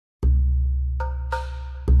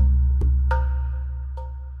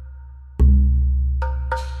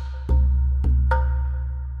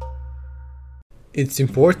It's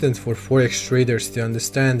important for forex traders to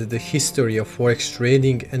understand the history of forex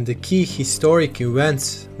trading and the key historic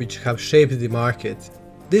events which have shaped the market.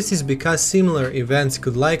 This is because similar events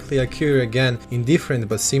could likely occur again in different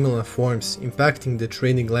but similar forms, impacting the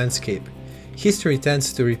trading landscape. History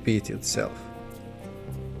tends to repeat itself.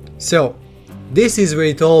 So, this is where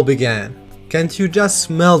it all began. Can't you just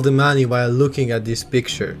smell the money while looking at this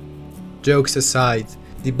picture? Jokes aside,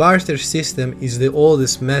 the barter system is the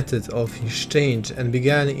oldest method of exchange and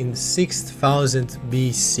began in 6000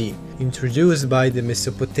 BC, introduced by the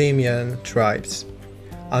Mesopotamian tribes.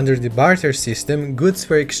 Under the barter system, goods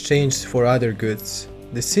were exchanged for other goods.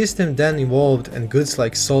 The system then evolved and goods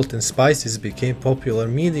like salt and spices became popular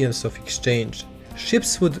mediums of exchange.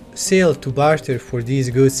 Ships would sail to barter for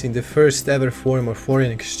these goods in the first ever form of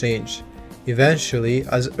foreign exchange. Eventually,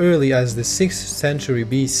 as early as the 6th century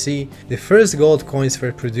BC, the first gold coins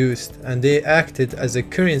were produced, and they acted as a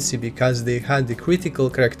currency because they had the critical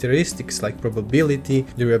characteristics like probability,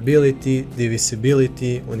 durability,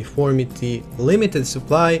 divisibility, uniformity, limited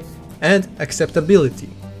supply, and acceptability.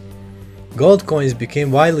 Gold coins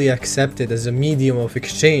became widely accepted as a medium of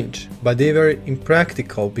exchange, but they were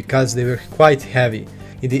impractical because they were quite heavy.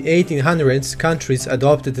 In the 1800s, countries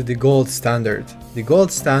adopted the gold standard. The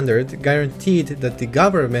gold standard guaranteed that the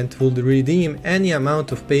government would redeem any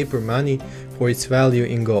amount of paper money for its value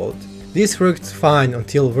in gold. This worked fine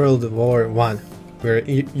until World War I, where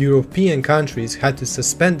European countries had to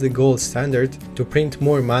suspend the gold standard to print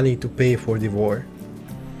more money to pay for the war.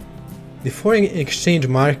 The foreign exchange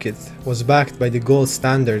market was backed by the gold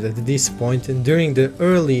standard at this point, and during the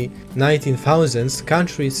early 1900s,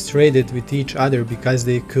 countries traded with each other because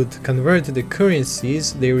they could convert the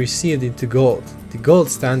currencies they received into gold. The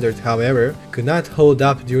gold standard, however, could not hold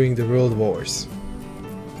up during the world wars.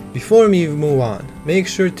 Before we move on, make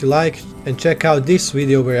sure to like and check out this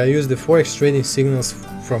video where I use the forex trading signals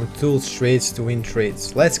from tools trades to win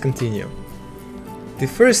trades. Let's continue. The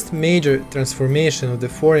first major transformation of the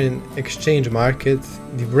foreign exchange market,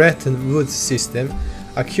 the Bretton Woods system,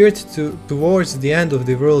 occurred towards the end of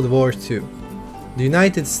the World War II. The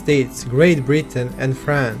United States, Great Britain and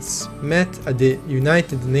France met at the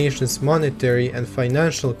United Nations Monetary and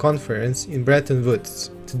Financial Conference in Bretton Woods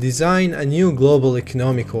to design a new global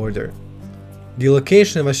economic order. The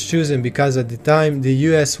location was chosen because at the time the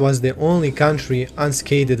US was the only country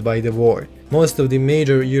unscathed by the war. Most of the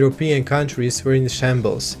major European countries were in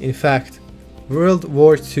shambles. In fact, World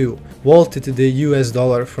War II vaulted the US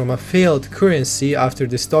dollar from a failed currency after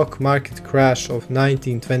the stock market crash of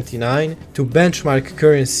 1929 to benchmark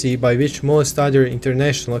currency by which most other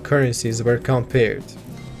international currencies were compared.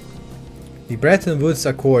 The Bretton Woods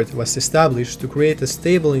Accord was established to create a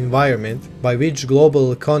stable environment by which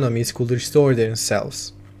global economies could restore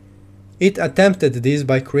themselves. It attempted this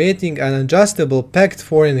by creating an adjustable pegged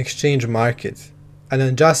foreign exchange market. An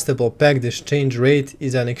adjustable pegged exchange rate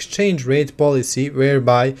is an exchange rate policy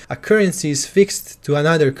whereby a currency is fixed to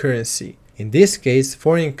another currency. In this case,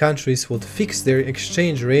 foreign countries would fix their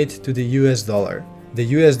exchange rate to the US dollar. The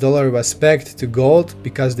US dollar was pegged to gold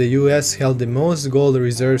because the US held the most gold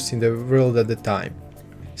reserves in the world at the time.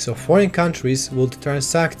 So foreign countries would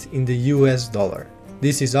transact in the US dollar.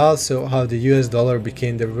 This is also how the US dollar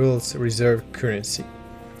became the world's reserve currency.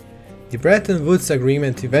 The Bretton Woods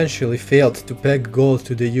Agreement eventually failed to peg gold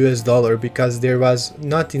to the US dollar because there was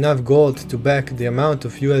not enough gold to back the amount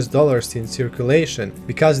of US dollars in circulation,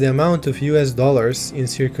 because the amount of US dollars in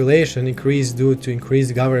circulation increased due to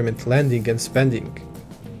increased government lending and spending.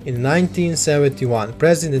 In 1971,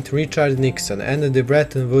 President Richard Nixon ended the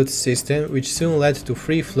Bretton Woods system, which soon led to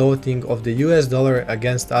free floating of the US dollar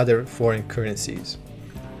against other foreign currencies.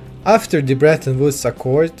 After the Bretton Woods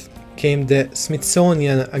Accord came the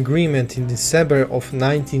Smithsonian Agreement in December of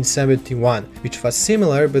 1971, which was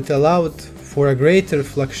similar but allowed for a greater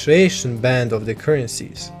fluctuation band of the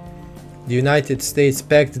currencies. The United States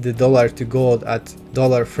pegged the dollar to gold at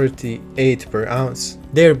 $38 per ounce,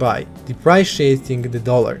 thereby depreciating the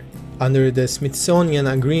dollar. Under the Smithsonian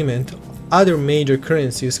Agreement, other major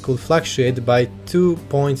currencies could fluctuate by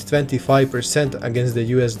 2.25% against the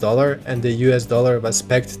US dollar, and the US dollar was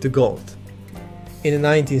pegged to gold. In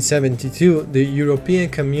 1972, the European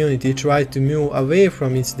community tried to move away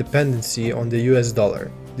from its dependency on the US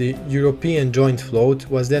dollar. The European Joint Float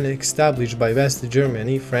was then established by West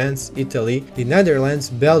Germany, France, Italy, the Netherlands,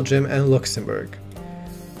 Belgium and Luxembourg.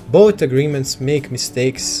 Both agreements make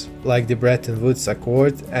mistakes, like the Bretton Woods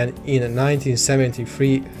Accord, and in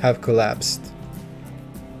 1973 have collapsed.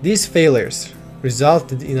 These failures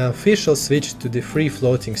resulted in an official switch to the free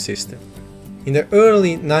floating system. In the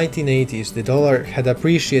early 1980s, the dollar had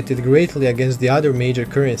appreciated greatly against the other major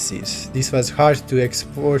currencies. This was hard to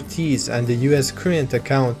exportees, and the US current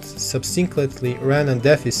account subsequently ran a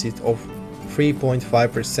deficit of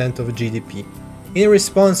 3.5% of GDP. In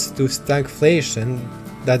response to stagflation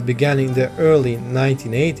that began in the early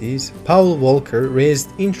 1980s, Paul Volcker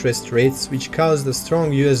raised interest rates, which caused a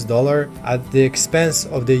strong US dollar at the expense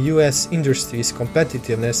of the US industry's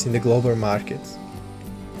competitiveness in the global market.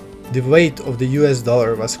 The weight of the US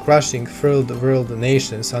dollar was crushing third world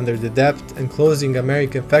nations under the debt and closing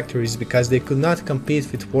American factories because they could not compete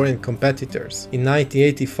with foreign competitors. In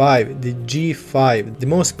 1985, the G5, the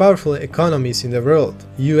most powerful economies in the world,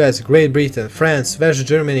 US, Great Britain, France, West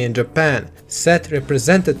Germany and Japan, sent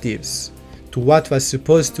representatives to what was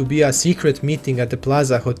supposed to be a secret meeting at the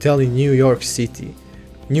Plaza Hotel in New York City.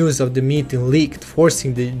 News of the meeting leaked,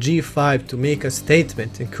 forcing the G5 to make a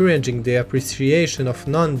statement encouraging the appreciation of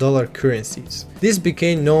non-dollar currencies. This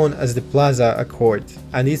became known as the Plaza Accord,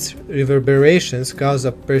 and its reverberations caused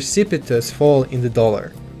a precipitous fall in the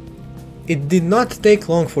dollar. It did not take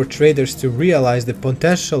long for traders to realize the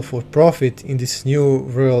potential for profit in this new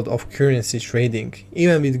world of currency trading.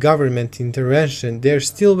 Even with government intervention, there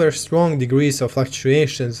still were strong degrees of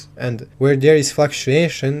fluctuations, and where there is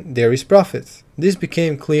fluctuation, there is profit. This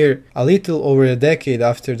became clear a little over a decade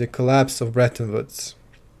after the collapse of Bretton Woods.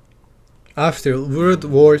 After World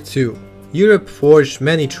War II, Europe forged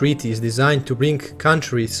many treaties designed to bring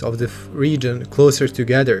countries of the region closer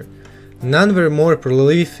together. None were more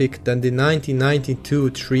prolific than the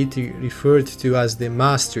 1992 treaty referred to as the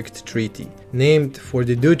Maastricht Treaty, named for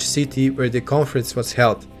the Dutch city where the conference was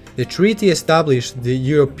held. The treaty established the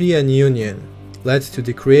European Union, led to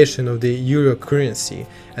the creation of the euro currency,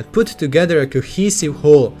 and put together a cohesive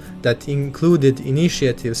whole that included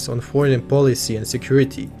initiatives on foreign policy and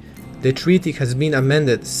security. The treaty has been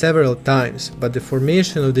amended several times, but the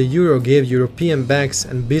formation of the euro gave European banks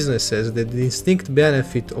and businesses the distinct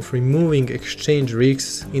benefit of removing exchange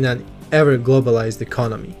risks in an ever-globalized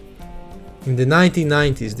economy. In the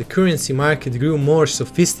 1990s, the currency market grew more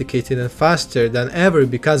sophisticated and faster than ever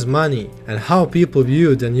because money, and how people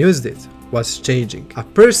viewed and used it, was changing. A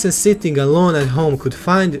person sitting alone at home could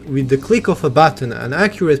find with the click of a button an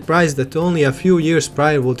accurate price that only a few years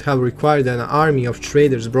prior would have required an army of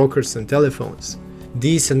traders, brokers and telephones.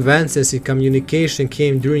 These advances in communication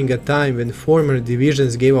came during a time when former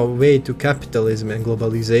divisions gave way to capitalism and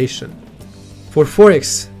globalization. For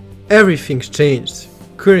Forex, everything changed.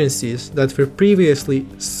 Currencies that were previously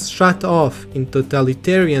shut off in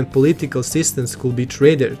totalitarian political systems could be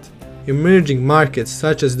traded. Emerging markets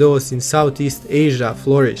such as those in Southeast Asia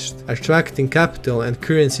flourished, attracting capital and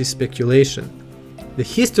currency speculation. The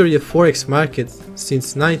history of Forex market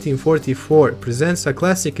since 1944 presents a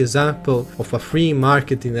classic example of a free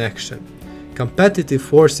market in action. Competitive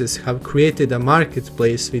forces have created a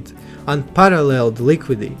marketplace with unparalleled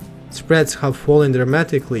liquidity. Spreads have fallen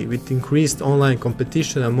dramatically with increased online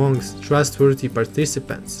competition amongst trustworthy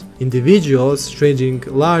participants. Individuals trading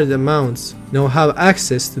large amounts now have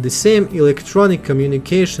access to the same electronic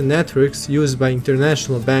communication networks used by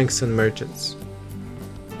international banks and merchants.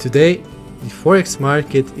 Today, the Forex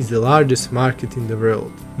market is the largest market in the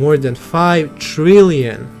world. More than $5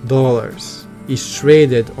 trillion is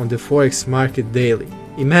traded on the Forex market daily.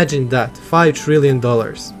 Imagine that, $5 trillion.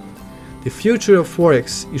 The future of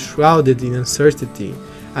Forex is shrouded in uncertainty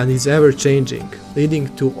and is ever-changing,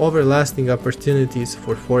 leading to everlasting opportunities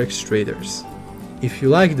for Forex traders. If you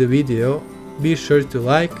like the video, be sure to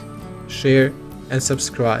like, share and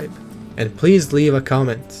subscribe. And please leave a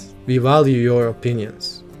comment. We value your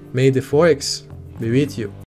opinions. May the Forex be with you.